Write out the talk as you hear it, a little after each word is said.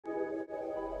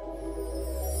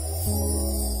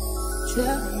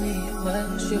Tell me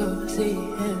what you see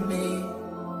in me.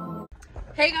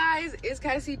 Hey guys, it's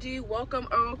Cassie G. Welcome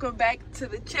back to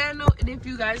the channel. And if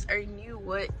you guys are new,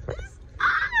 what is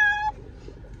up?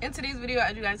 In today's video,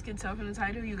 as you guys can tell from the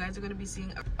title, you guys are going to be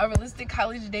seeing a realistic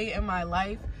college day in my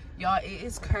life. Y'all, it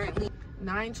is currently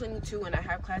 9:22 and I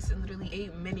have class in literally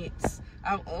 8 minutes.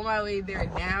 I'm on my way there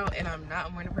now and I'm not a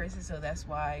morning person, so that's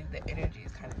why the energy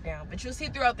is kind of down. But you'll see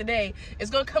throughout the day, it's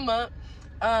going to come up.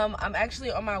 I'm actually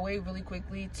on my way really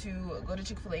quickly to go to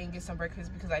Chick-fil-A and get some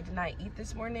breakfast because I did not eat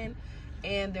this morning.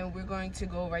 And then we're going to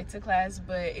go right to class.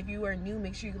 But if you are new,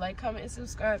 make sure you like, comment, and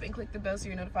subscribe, and click the bell so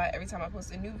you're notified every time I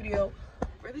post a new video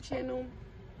for the channel.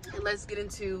 And let's get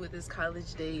into this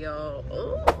college day, y'all.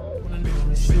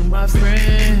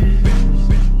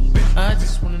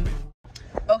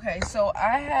 Okay, so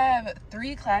I have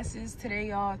 3 classes today,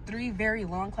 y'all. 3 very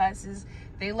long classes.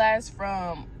 They last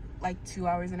from like 2.5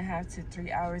 hours to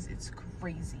 3 hours. It's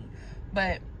crazy.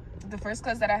 But the first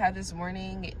class that I had this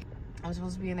morning, I'm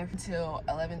supposed to be in there until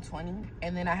 11:20,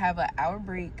 and then I have an hour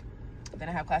break. Then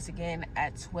I have class again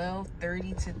at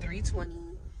 12:30 to 3:20,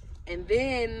 and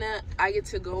then I get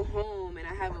to go home and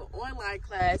I have an online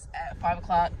class at 5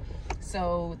 o'clock.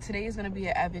 So today is gonna be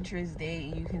an adventurous day,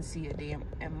 and you can see a day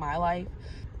in my life.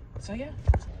 So yeah.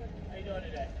 How you doing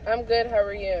today? I'm good. How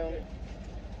are you?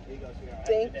 Here you go, sweetheart.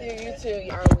 Thank you. You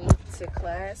too. Are we to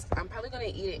class? I'm probably gonna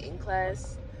eat it in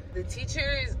class. The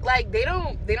teachers, like, they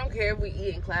don't care if we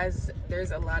eat in class.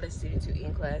 There's a lot of students who eat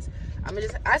in class.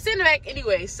 I sit in the back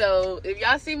anyway, so if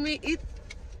y'all see me eat,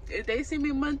 if they see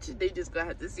me munching, they just gonna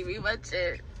have to see me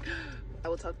munching. I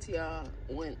will talk to y'all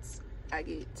once I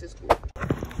get to school.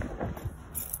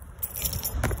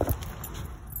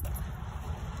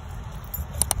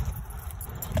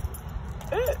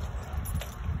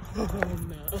 Oh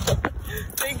no.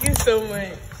 Thank you so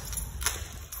much.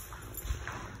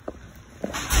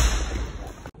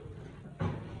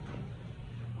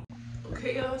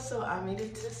 Okay, y'all, so I made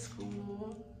it to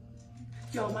school.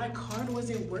 Yo, my card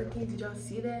wasn't working. Did y'all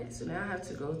see that? So now I have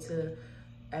to go to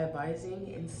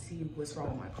advising and see what's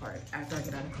wrong with my card after I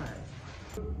get out of class.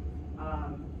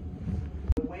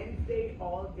 Wednesday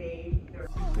all day.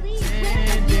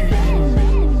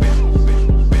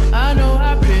 I know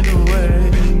I've been away.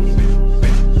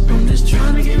 I'm just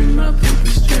trying to get my paper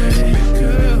straight,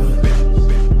 girl.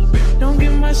 Don't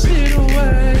give my shit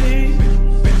away.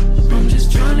 I'm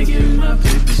just trying to get my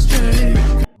paper straight.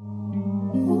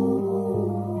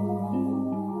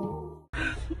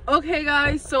 Okay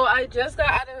guys, so I just got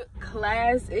out of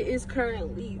class. It is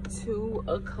currently 2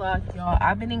 o'clock, y'all.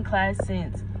 I've been in class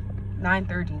since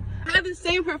 9:30. I have the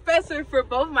same professor for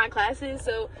both my classes,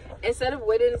 so instead of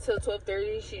waiting until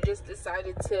 12:30, she just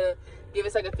decided to give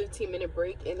us like a 15-minute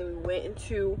break, and then we went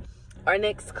into our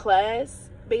next class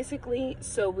basically.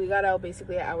 So we got out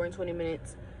basically an hour and 20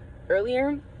 minutes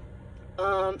earlier.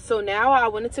 So now I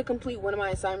wanted to complete one of my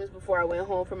assignments before I went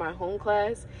home for my home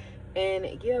class. And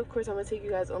yeah, of course I'm gonna take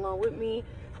you guys along with me.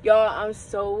 Y'all, I'm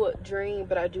so drained,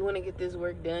 but I do want to get this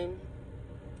work done.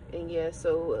 And yeah,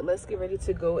 so let's get ready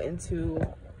to go into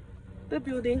the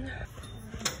building.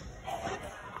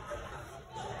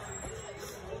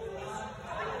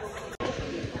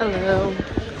 Hello.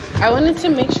 I wanted to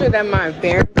make sure that my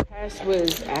Barron Pass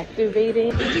was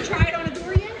activated. Did you try it on a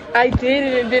door yet? I did,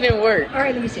 and it didn't work. All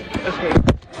right, let me see. Okay.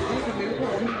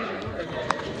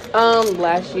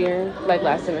 Last year, like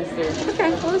last semester.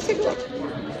 Okay, well, let's take a look.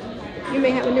 You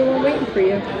may have a new one waiting for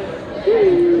you.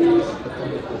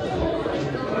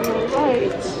 All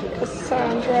right,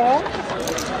 Cassandra.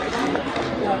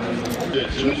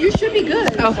 You should be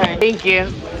good. Okay, thank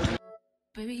you.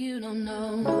 Baby, you don't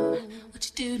know what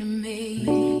you do to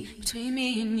me. Between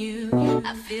me and you,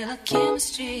 I feel like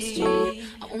chemistry.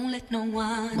 I won't let no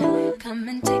one come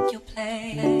and take your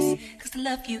place. Cause the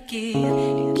love you give,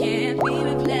 it can't be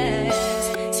replaced.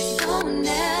 So no one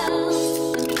else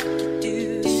love me like you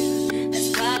do. That's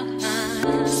why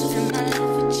I spend my life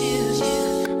with you.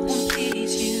 I wanna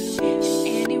please you in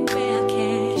any way I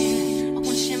can. I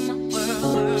wanna share my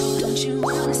world, don't you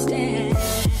understand?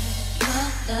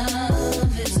 Your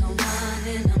love is a one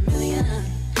in a million.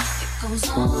 It goes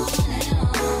on and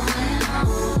on and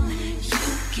on.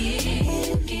 You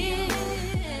give.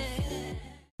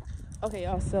 Okay,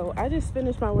 y'all, so I just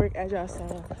finished my work, as y'all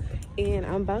saw, and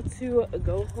I'm about to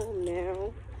go home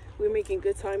now. We're making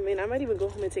good time, man. I might even go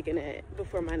home and take a nap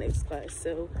before my next class,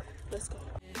 so let's go.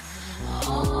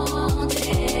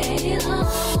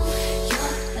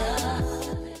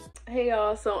 Hey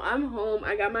y'all, so I'm home.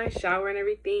 I got my shower and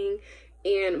everything,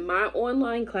 and my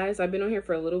online class, I've been on here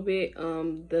for a little bit.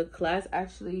 The class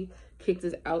actually kicked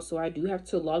us out, so I do have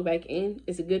to log back in.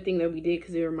 It's a good thing that we did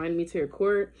because it reminded me to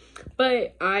record.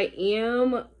 But I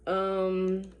am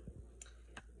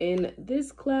in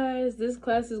this class. This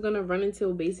class is gonna run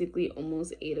until basically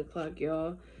almost 8 o'clock,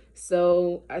 y'all.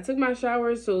 So I took my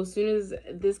shower, so as soon as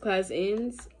this class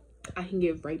ends, I can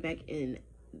get right back in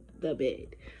the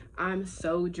bed. I'm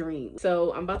so drained.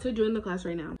 So I'm about to join the class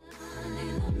right now.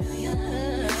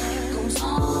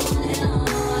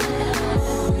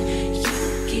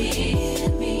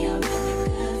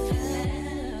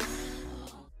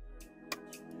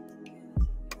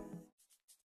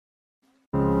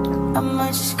 I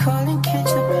might just call and catch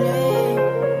a play.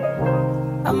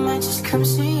 I might just come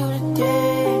see you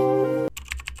today.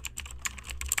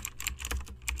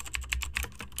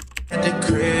 At the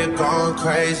crib going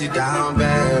crazy down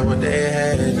bad. What they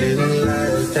had didn't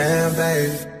last, damn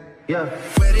baby. Yeah.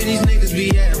 Where did these niggas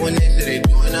be at when they say they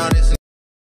doing all this?